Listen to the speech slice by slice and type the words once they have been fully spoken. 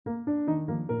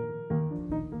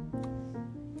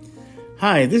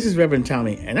Hi, this is Reverend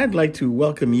Tommy, and I'd like to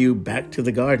welcome you back to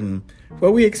the garden, where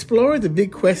we explore the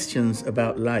big questions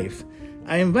about life.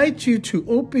 I invite you to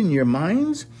open your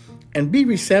minds and be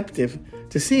receptive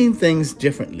to seeing things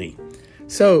differently.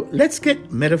 So let's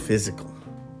get metaphysical.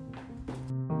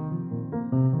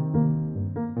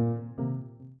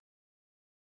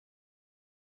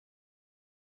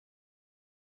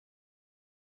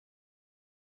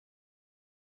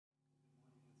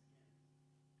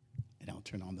 And I'll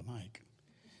turn on the mic.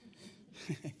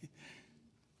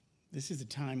 This is a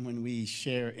time when we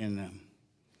share in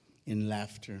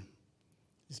laughter.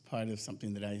 It's part of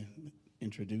something that I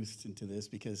introduced into this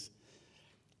because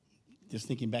just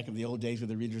thinking back of the old days with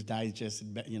the Reader's Digest,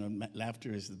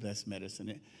 laughter is the best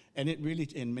medicine. And it really,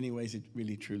 in many ways, it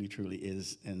really, truly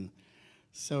is. And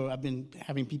so I've been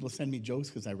having people send me jokes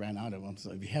because I ran out of them.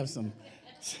 So if you have some,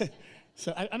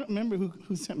 so I don't remember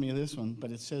who sent me this one,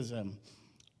 but it says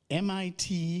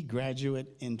MIT graduate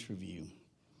interview.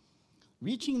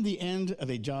 Reaching the end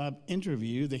of a job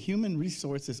interview, the human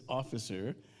resources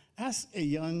officer asked a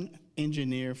young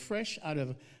engineer fresh out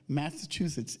of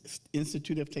Massachusetts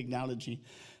Institute of Technology,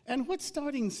 "And what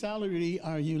starting salary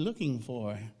are you looking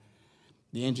for?"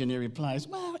 The engineer replies,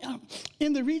 "Well,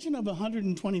 in the region of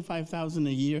 $125,000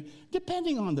 a year,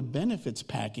 depending on the benefits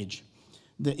package."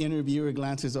 The interviewer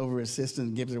glances over her assistant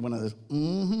and gives her one of those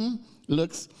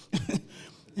looks.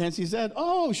 And she said,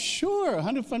 "Oh, sure,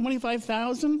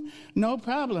 $125,000, no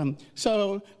problem.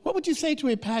 So what would you say to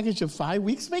a package of 5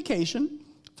 weeks vacation,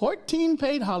 14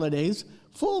 paid holidays,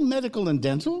 full medical and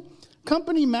dental,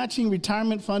 company matching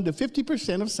retirement fund to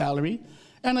 50% of salary,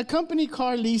 and a company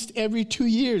car leased every 2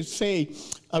 years, say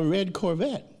a red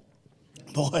Corvette?"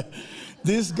 Boy,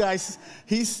 this guy,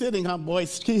 he's sitting up, boy,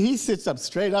 he sits up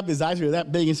straight up, his eyes are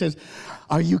that big, and says,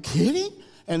 "Are you kidding?"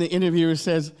 And the interviewer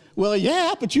says, "Well,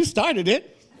 yeah, but you started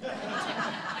it."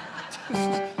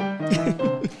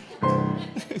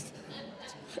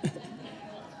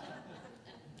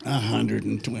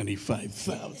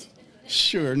 $125,000.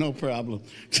 Sure, no problem.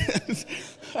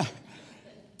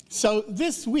 So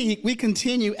this week, we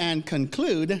continue and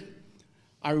conclude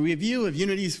our review of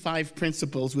Unity's 5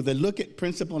 principles with a look at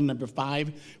principle number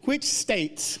 5, which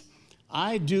states,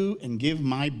 "I do and give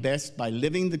my best by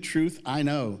living the truth I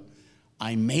know.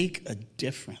 I make a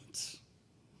difference.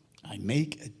 I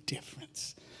make a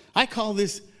difference." I call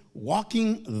this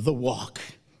walking the walk.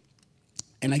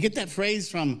 And I get that phrase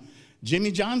from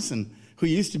Jimmy Johnson, who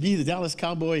used to be the Dallas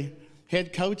Cowboy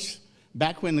head coach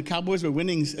back when the Cowboys were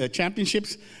winning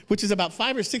championships, which is about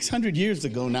 500 or 600 years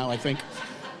ago now, I think.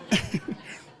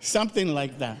 Something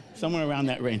like that, somewhere around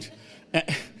that range.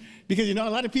 Because, a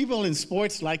lot of people in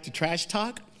sports like to trash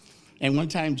talk. And one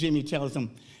time Jimmy tells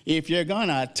them, "If you're going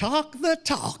to talk the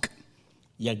talk,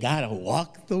 you got to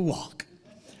walk the walk."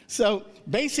 So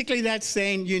basically that's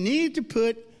saying you need to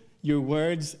put your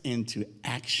words into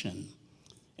action.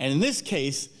 And in this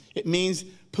case, it means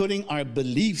putting our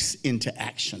beliefs into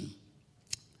action.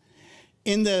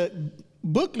 In the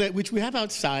booklet, which we have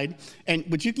outside, and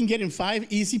which you can get in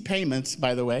 5 easy payments,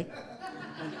 by the way,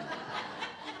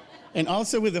 and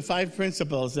also with the 5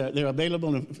 principles, they're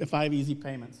available in 5 easy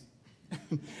payments.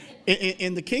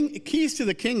 In the Keys to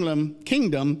the Kingdom,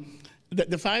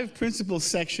 the 5 principles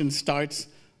section starts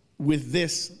with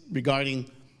this regarding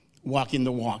walking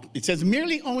the walk. It says,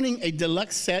 "Merely owning a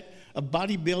deluxe set of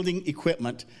bodybuilding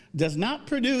equipment does not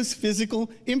produce physical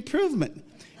improvement.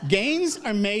 Gains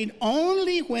are made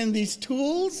only when these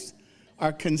tools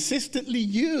are consistently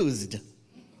used.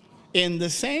 In the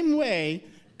same way,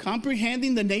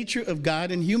 comprehending the nature of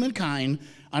God and humankind,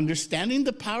 understanding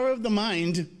the power of the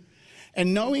mind,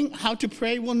 and knowing how to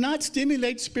pray will not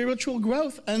stimulate spiritual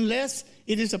growth unless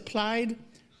it is applied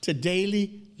to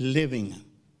daily living."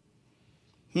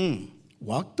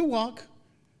 Walk the walk.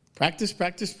 Practice,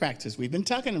 practice, practice. We've been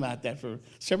talking about that for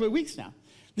several weeks now.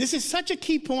 This is such a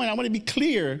key point. I want to be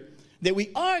clear that we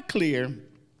are clear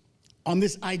on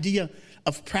this idea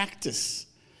of practice.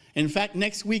 In fact,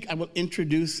 next week I will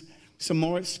introduce some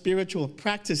more spiritual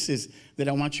practices that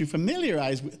I want you to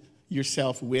familiarize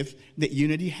yourself with that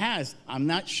Unity has. I'm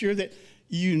not sure that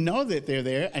you know that they're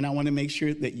there, and I want to make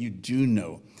sure that you do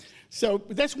know. So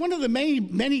that's one of the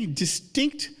many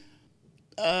distinct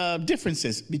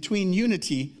differences between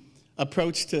Unity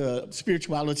approach to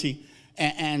spirituality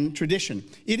and tradition.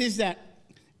 It is that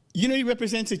Unity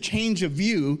represents a change of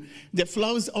view that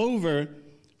flows over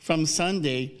from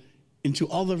Sunday into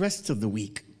all the rest of the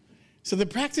week. So the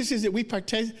practices that we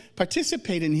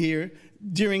participate in here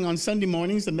on Sunday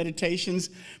mornings, the meditations,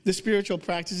 the spiritual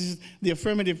practices, the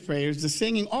affirmative prayers, the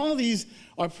singing, all these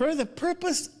are for the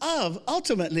purpose of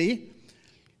ultimately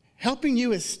helping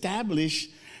you establish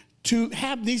to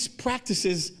have these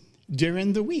practices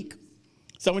during the week.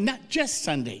 So not just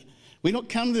Sunday. We don't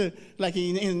come to, like,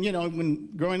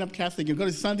 when growing up Catholic, you go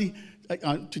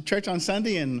to church on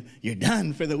Sunday and you're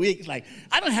done for the week. It's like,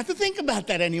 I don't have to think about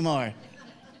that anymore.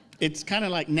 It's kind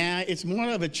of like, it's more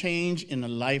of a change in the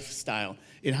lifestyle,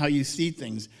 in how you see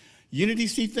things. Unity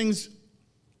see things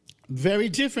very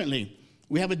differently.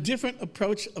 We have a different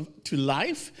approach to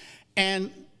life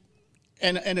and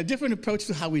a different approach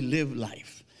to how we live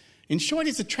life. In short,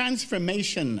 it's a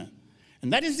transformation.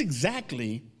 And that is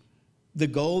exactly the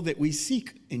goal that we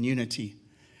seek in unity.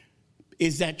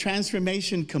 Is that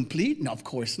transformation complete? No, of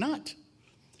course not.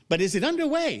 But is it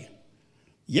underway?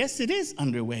 Yes, it is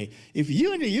underway. If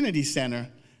you're in a Unity Center,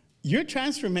 your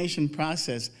transformation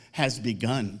process has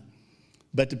begun.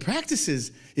 But the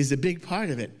practices is a big part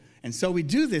of it. And so we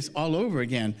do this all over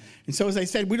again. And so, as I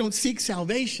said, we don't seek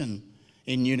salvation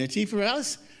in unity. For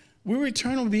us, we're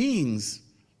eternal beings.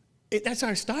 That's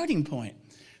our starting point.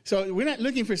 So we're not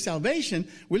looking for salvation.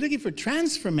 We're looking for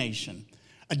transformation,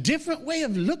 a different way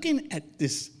of looking at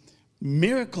this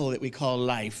miracle that we call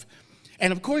life.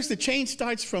 And, of course, the change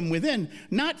starts from within,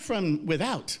 not from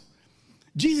without.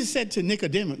 Jesus said to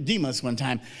Nicodemus one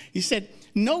time, he said,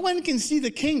 no one can see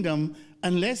the kingdom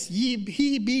unless he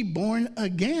be born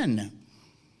again.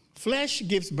 Flesh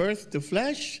gives birth to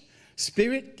flesh.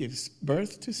 Spirit gives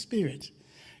birth to spirit.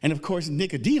 And, of course,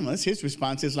 Nicodemus, his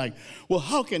response is like, well,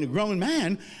 how can a grown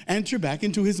man enter back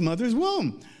into his mother's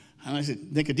womb? And I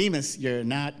said, Nicodemus, you're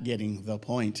not getting the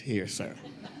point here, sir.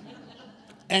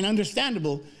 And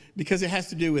understandable, because it has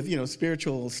to do with,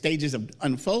 spiritual stages of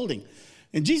unfolding.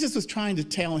 And Jesus was trying to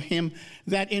tell him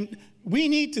that we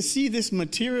need to see this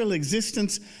material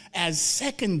existence as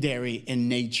secondary in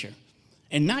nature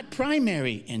and not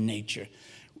primary in nature.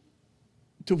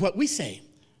 To what we say,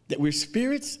 that we're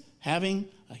spirits having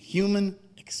a human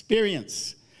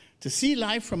experience, to see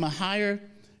life from a higher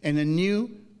and a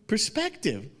new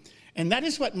perspective. And that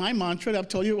is what my mantra, I've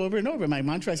told you over and over. My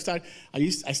mantra, I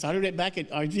started it back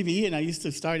at RGV, and I used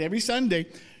to start every Sunday.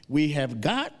 We have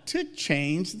got to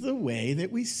change the way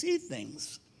that we see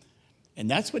things. And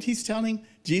that's what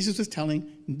Jesus was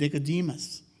telling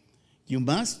Nicodemus. You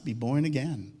must be born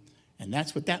again. And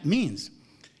that's what that means.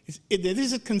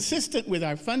 This is consistent with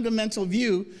our fundamental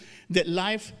view that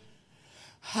life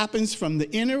happens from the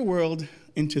inner world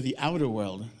into the outer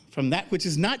world, from that which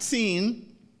is not seen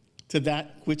to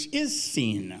that which is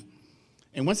seen.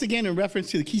 And once again, in reference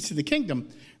to the keys to the kingdom,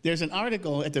 there's an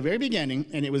article at the very beginning,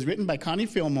 and it was written by Connie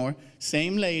Fillmore,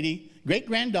 same lady,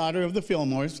 great-granddaughter of the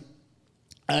Fillmores,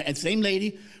 and same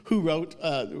lady who wrote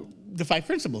the 5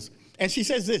 Principles. And she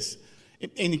says this,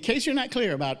 in case you're not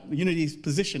clear about Unity's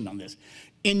position on this,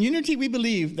 in Unity we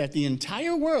believe that the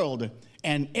entire world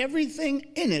and everything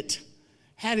in it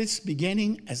had its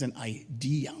beginning as an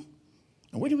idea.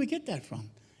 And where do we get that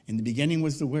from? In the beginning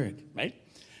was the Word, right?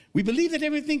 We believe that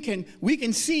everything we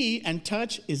can see and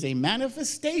touch is a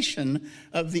manifestation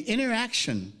of the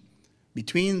interaction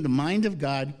between the mind of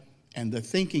God and the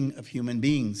thinking of human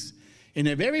beings. In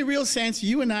a very real sense,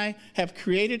 you and I have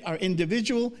created our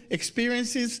individual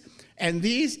experiences, and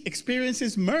these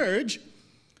experiences merge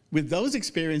with those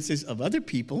experiences of other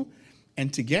people,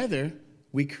 and together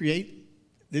we create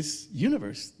this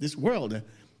universe, this world.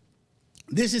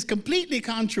 This is completely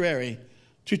contrary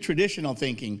to traditional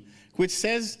thinking, which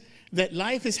says that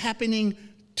life is happening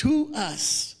to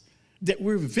us, that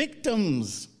we're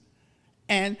victims.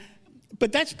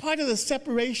 But that's part of the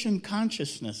separation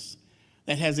consciousness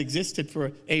that has existed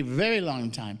for a very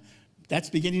long time. That's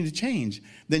beginning to change.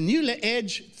 The new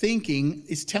age thinking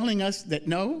is telling us that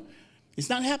no, it's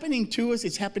not happening to us,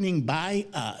 it's happening by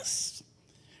us.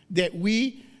 That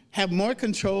we have more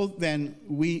control than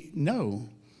we know,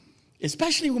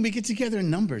 especially when we get together in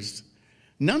numbers.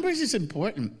 Numbers is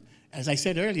important, as I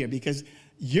said earlier, because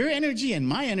your energy and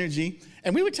my energy,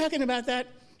 and we were talking about that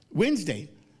Wednesday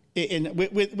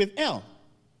with Elle,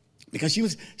 because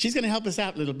she's going to help us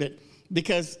out a little bit,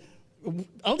 because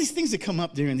all these things that come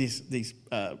up during these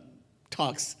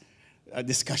talks,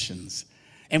 discussions,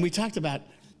 and we talked about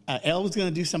Elle was going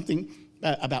to do something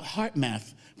about heart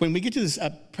math. When we get to this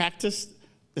practice,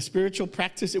 the spiritual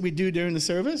practice that we do during the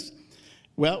service,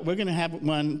 well, we're going to have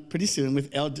one pretty soon with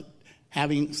Elle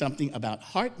having something about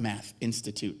Heart Math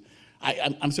Institute.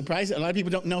 I'm surprised that a lot of people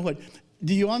don't know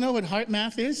do you all know what heart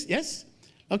math is? Yes?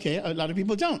 Okay, a lot of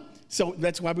people don't. So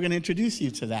that's why we're going to introduce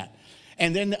you to that.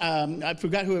 And then I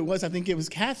forgot who it was. I think it was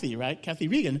Kathy, right? Kathy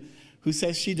Regan, who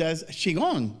says she does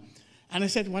Qigong. And I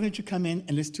said, why don't you come in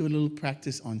and let's do a little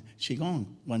practice on Qigong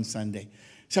one Sunday.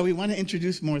 So we want to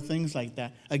introduce more things like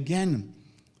that, again,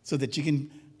 so that you can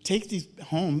take these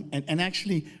home and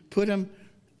actually put them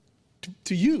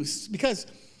to use, because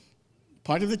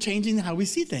part of the changing how we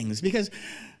see things, because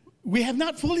we have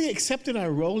not fully accepted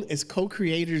our role as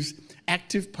co-creators,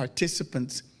 active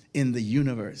participants in the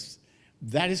universe.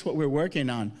 That is what we're working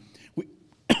on.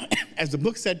 As the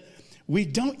book said, we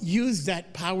don't use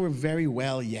that power very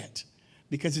well yet,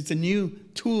 because it's a new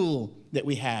tool that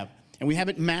we have, and we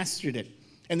haven't mastered it.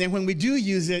 And then when we do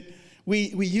use it, we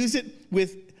use it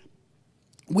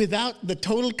without the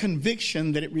total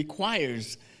conviction that it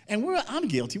requires. And I'm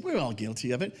guilty. We're all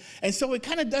guilty of it. And so it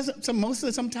kind of doesn't,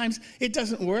 sometimes it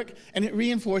doesn't work, and it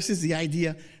reinforces the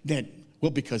idea that,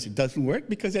 well, because it doesn't work,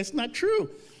 because that's not true.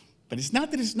 But it's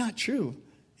not that it's not true.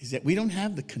 It's that we don't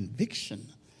have the conviction.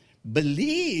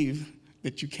 Believe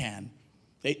that you can.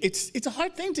 It's a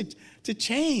hard thing to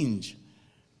change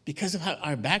because of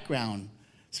our background,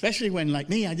 especially when, like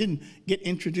me, I didn't get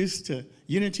introduced to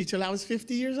unity till I was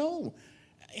 50 years old.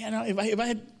 You know, if I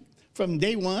had from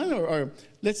day one, or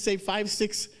let's say 5,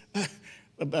 6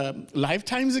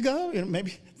 lifetimes ago, you know,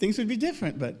 maybe things would be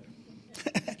different. But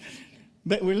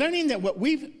but we're learning that what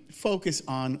we focus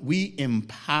on, we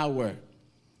empower,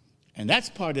 and that's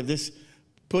part of this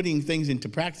putting things into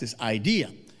practice idea.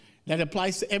 That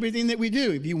applies to everything that we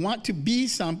do. If you want to be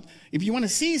if you want to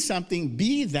see something,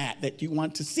 be that you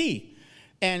want to see.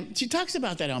 And she talks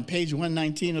about that on page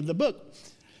 119 of the book.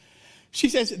 She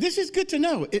says, this is good to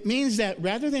know. It means that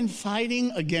rather than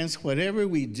fighting against whatever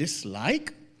we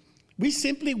dislike, we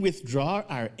simply withdraw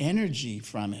our energy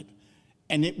from it,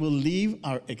 and it will leave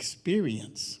our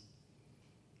experience.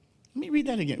 Let me read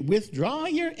that again. Withdraw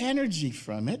your energy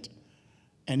from it,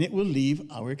 and it will leave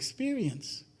our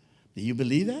experience. Do you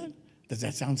believe that? Does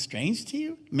that sound strange to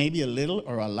you? Maybe a little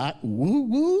or a lot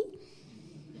woo-woo?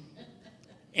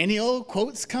 Any old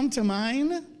quotes come to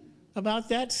mind about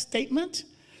that statement?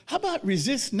 How about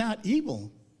resist not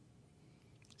evil?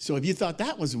 So if you thought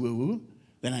that was woo-woo,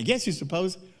 then I guess you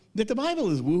suppose that the Bible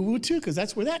is woo-woo too, because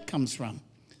that's where that comes from.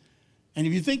 And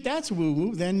if you think that's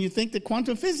woo-woo, then you think that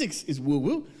quantum physics is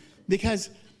woo-woo, because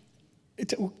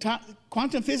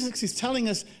quantum physics is telling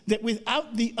us that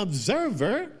without the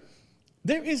observer,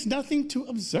 there is nothing to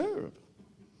observe.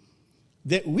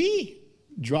 That we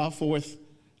draw forth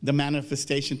the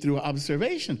manifestation through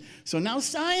observation. So now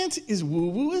science is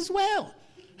woo-woo as well.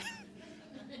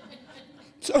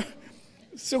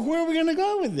 So where are we going to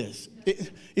go with this?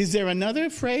 Is there another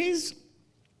phrase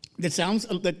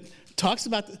that talks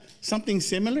about something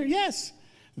similar? Yes.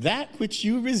 That which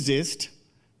you resist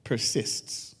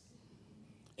persists.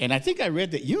 And I think I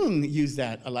read that Jung used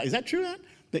that a lot. Is that true?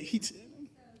 That he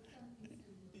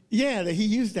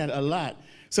used that a lot.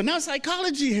 So now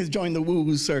psychology has joined the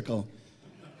woo-woo circle.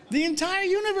 The entire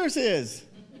universe is.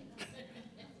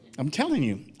 I'm telling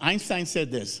you, Einstein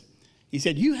said this. He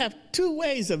said, you have 2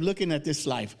 ways of looking at this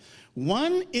life.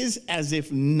 One is as if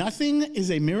nothing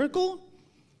is a miracle,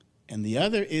 and the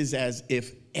other is as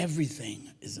if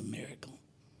everything is a miracle.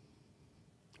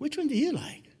 Which one do you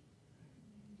like?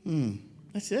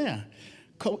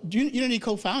 Unity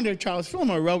co-founder Charles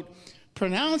Fillmore wrote,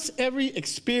 pronounce every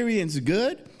experience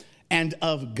good and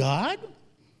of God,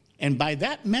 and by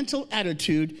that mental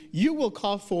attitude, you will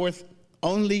call forth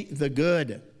only the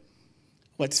good.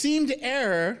 What seemed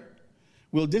error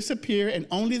will disappear, and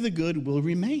only the good will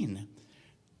remain.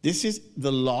 This is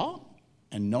the law,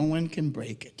 and no one can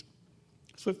break it.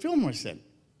 That's what Fillmore said.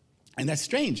 And that's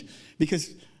strange,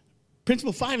 because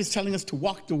Principle 5 is telling us to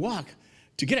walk the walk,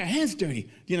 to get our hands dirty,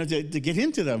 to get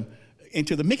into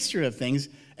the mixture of things.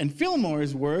 And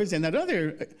Fillmore's words and that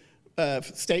other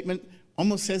statement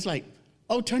almost says like,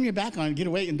 oh, turn your back on it, get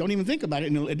away, and don't even think about it,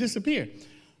 and it'll disappear.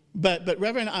 But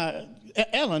Reverend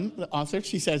Ellen, the author,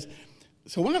 she says,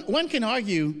 so one can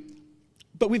argue,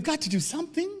 but we've got to do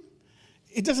something.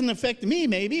 It doesn't affect me,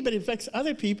 maybe, but it affects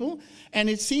other people, and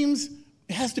it seems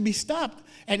it has to be stopped,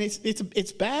 and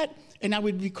it's bad, and I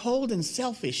would be cold and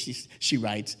selfish, she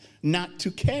writes, not to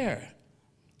care.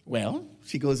 Well,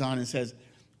 she goes on and says,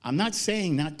 I'm not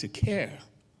saying not to care.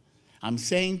 I'm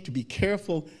saying to be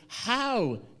careful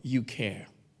how you care.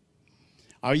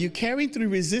 Are you caring through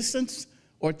resistance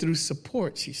or through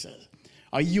support, she says?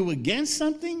 Are you against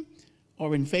something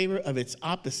or in favor of its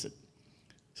opposite?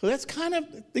 So that's kind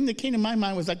of the thing that came to my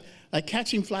mind was like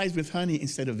catching flies with honey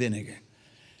instead of vinegar.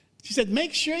 She said,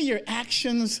 make sure your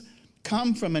actions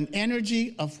come from an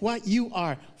energy of what you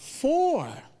are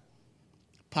for.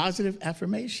 Positive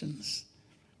affirmations.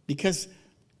 Because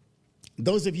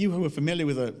those of you who are familiar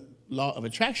with the law of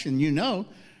attraction, you know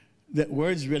that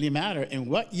words really matter. And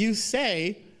what you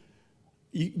say,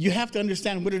 you have to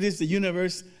understand what it is the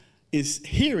universe is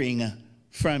hearing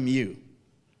from you.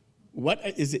 What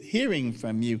is it hearing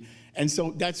from you? And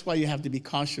so that's why you have to be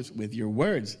cautious with your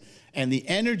words and the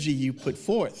energy you put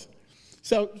forth.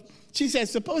 So she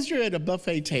says, suppose you're at a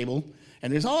buffet table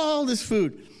and there's all this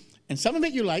food, and some of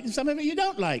it you like and some of it you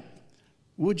don't like.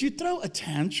 Would you throw a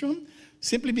tantrum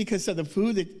simply because of the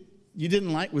food that you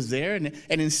didn't like was there and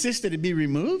insist that it be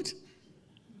removed?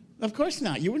 Of course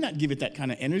not. You would not give it that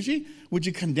kind of energy. Would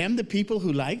you condemn the people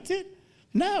who liked it?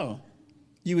 No.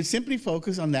 You would simply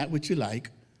focus on that which you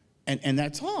like, and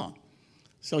that's all.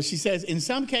 So she says, in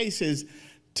some cases,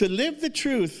 to live the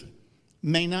truth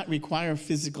may not require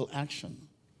physical action.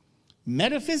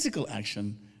 Metaphysical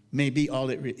action may be all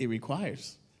it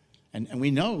requires. And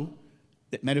we know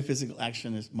that metaphysical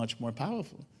action is much more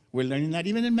powerful. We're learning that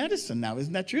even in medicine now.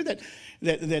 Isn't that true? That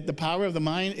the power of the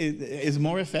mind is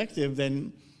more effective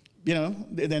than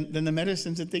the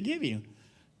medicines that they give you.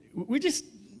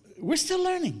 We're still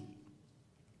learning.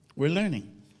 We're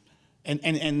learning.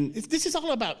 And this is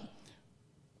all about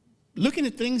looking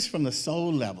at things from the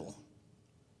soul level,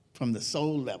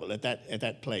 at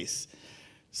that place.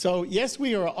 So yes,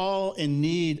 we are all in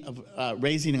need of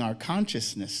raising our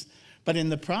consciousness, but in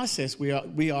the process,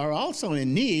 we are also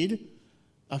in need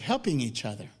of helping each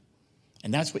other.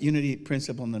 And that's what unity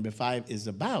principle number 5 is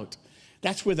about.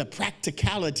 That's where the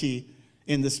practicality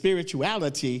in the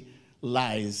spirituality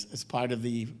lies as part of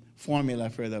the formula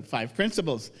for the 5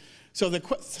 principles. So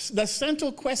the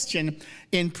central question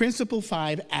in Principle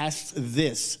 5 asks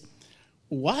this: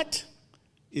 what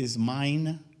is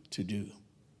mine to do?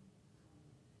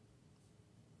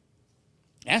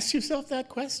 Ask yourself that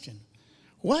question.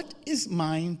 What is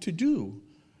mine to do?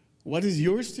 What is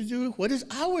yours to do? What is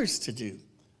ours to do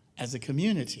as a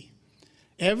community?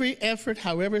 Every effort,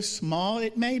 however small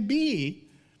it may be,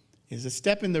 is a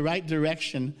step in the right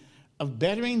direction of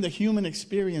bettering the human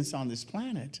experience on this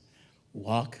planet.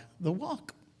 Walk the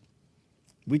walk.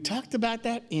 We talked about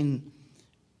that in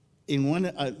one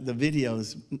of the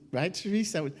videos, right,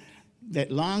 Therese?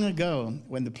 That long ago,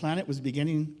 when the planet was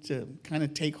beginning to kind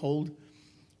of take hold,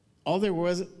 all there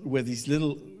was were these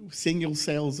little single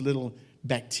cells, little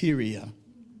bacteria.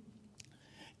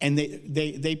 And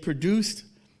they produced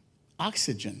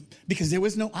oxygen because there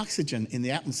was no oxygen in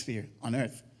the atmosphere on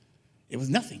Earth. It was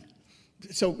nothing.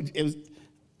 So it was,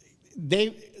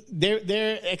 when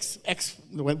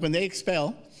they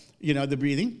expel, the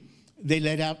breathing, they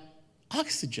let out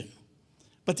oxygen.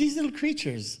 But these little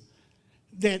creatures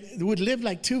that would live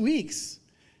like 2 weeks,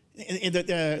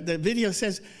 the video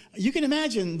says, you can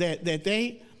imagine that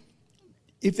they,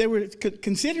 if they were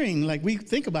considering, like we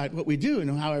think about what we do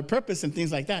and how our purpose and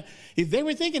things like that, if they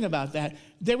were thinking about that,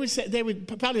 they would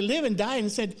probably live and die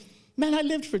and said, man, I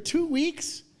lived for 2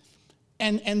 weeks,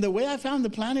 and the way I found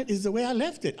the planet is the way I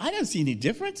left it. I don't see any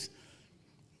difference.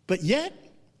 But yet,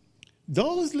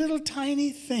 those little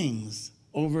tiny things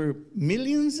over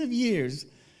millions of years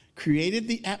created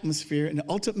the atmosphere and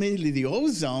ultimately the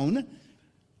ozone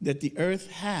that the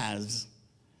Earth has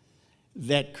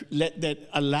that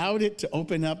allowed it to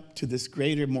open up to this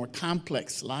greater, more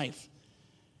complex life.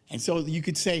 And so you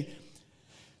could say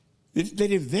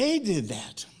that if they did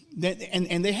that,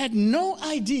 and they had no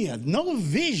idea, no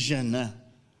vision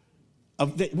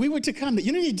of that we were to come, the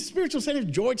Unity Spiritual Center of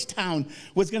Georgetown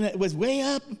was way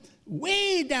up,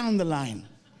 way down the line.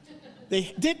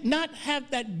 They did not have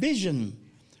that vision,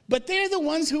 but they're the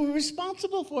ones who were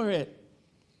responsible for it.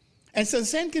 And so the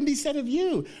same can be said of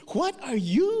you. What are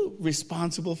you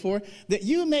responsible for that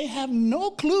you may have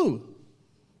no clue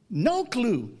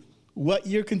what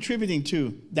you're contributing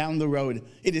to down the road?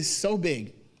 It is so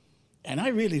big. And I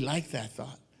really like that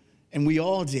thought. And we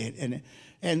all did.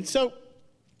 And so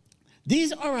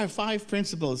these are our 5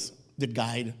 principles that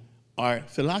guide our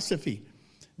philosophy.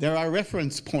 There are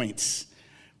reference points.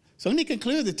 So let me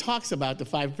conclude the talks about the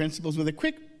 5 principles with a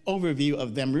quick overview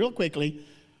of them real quickly.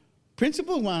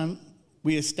 Principle 1,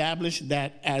 we established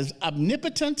that as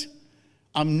omnipotent,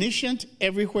 omniscient,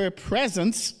 everywhere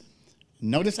presence,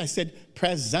 notice I said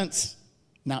presence,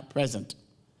 not present.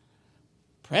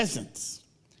 Presence.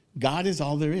 God is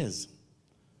all there is.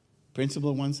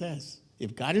 Principle 1 says,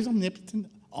 if God is omnipotent,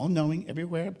 all-knowing,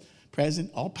 everywhere present,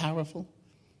 all-powerful,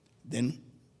 then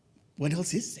what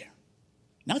else is there?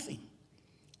 Nothing.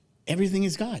 Everything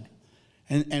is God.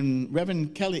 And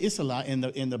Reverend Kelly Isola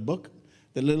in the book,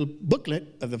 the little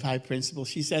booklet of the 5 principles,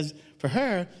 she says for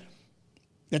her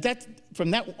that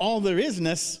from that all there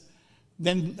isness,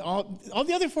 then all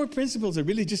the other 4 principles are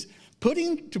really just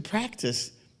putting to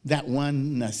practice that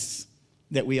oneness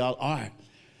that we all are.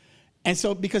 And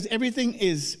so because everything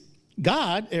is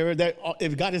God, or that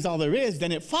if God is all there is,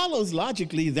 then it follows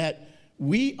logically that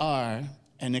we are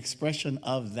an expression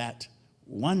of that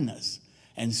oneness.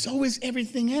 and so is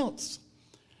everything else.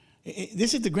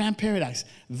 This is the grand paradox.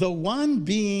 The one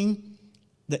being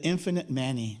the infinite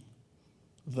many.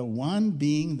 The one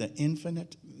being the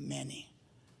infinite many.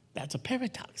 That's a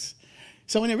paradox.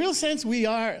 So in a real sense, we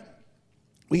are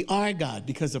God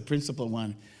because of principle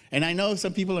one. And I know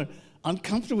some people are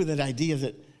uncomfortable with that idea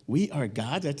that we are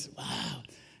God. That's, wow.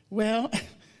 Well,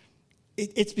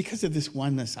 it's because of this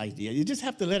oneness idea. You just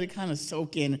have to let it kind of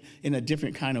soak in a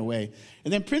different kind of way.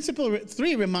 And then principle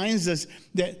 3 reminds us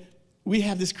that we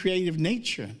have this creative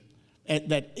nature,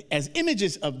 that as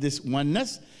images of this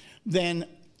oneness, then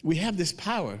we have this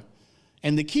power.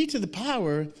 And the key to the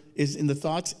power is in the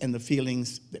thoughts and the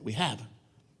feelings that we have,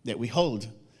 that we hold.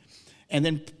 And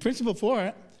then principle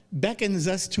 4 beckons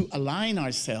us to align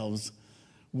ourselves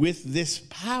with this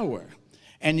power.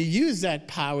 And you use that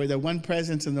power, the one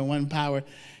presence and the one power,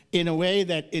 in a way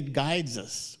that it guides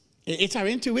us. It's our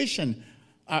intuition,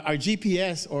 our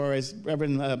GPS, or as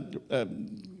Reverend,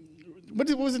 what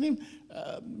was his name?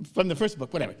 From the first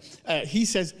book, whatever. He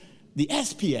says the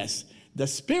SPS, the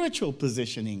spiritual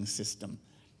positioning system.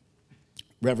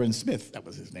 Reverend Smith, that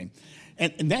was his name.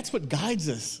 And that's what guides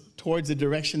us towards the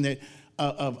direction that,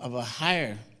 of a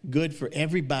higher good for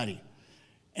everybody.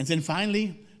 And then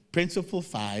finally, principle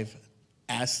 5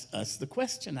 asks us the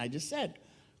question I just said.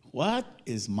 What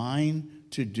is mine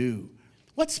to do?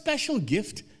 What special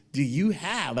gift do you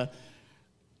have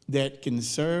that can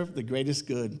serve the greatest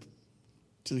good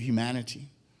to humanity?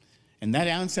 And that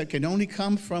answer can only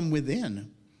come from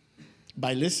within,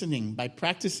 by listening, by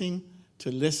practicing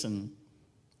to listen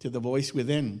to the voice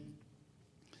within.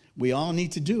 We all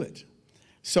need to do it.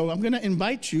 So I'm going to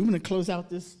invite you, I'm going to close out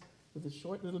this with a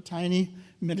short little tiny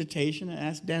meditation and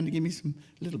ask Dan to give me some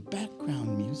little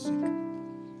background music.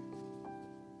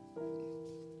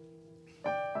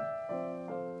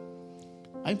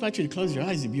 I invite you to close your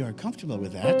eyes if you are comfortable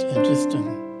with that, and just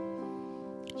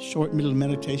a short little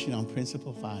meditation on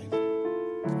principle 5.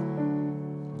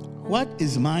 What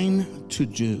is mine to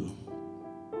do?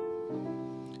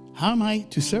 How am I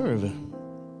to serve?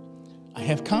 I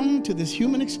have come to this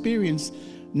human experience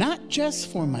not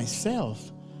just for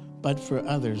myself, but for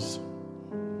others.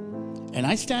 And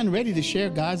I stand ready to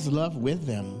share God's love with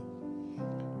them.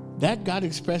 That God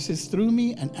expresses through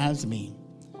me and as me.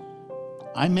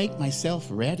 I make myself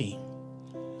ready.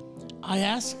 I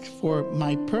ask for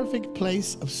my perfect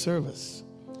place of service.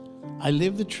 I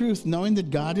live the truth knowing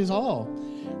that God is all,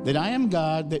 that I am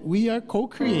God, that we are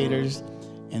co-creators,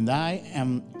 and I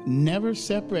am never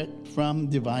separate from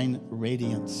divine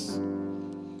radiance.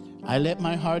 I let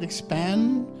my heart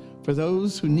expand for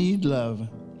those who need love.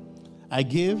 I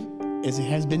give as it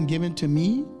has been given to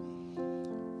me,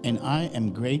 and I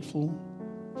am grateful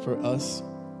for us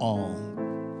all.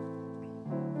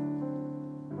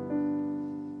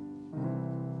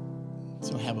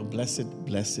 So have a blessed,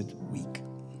 blessed week.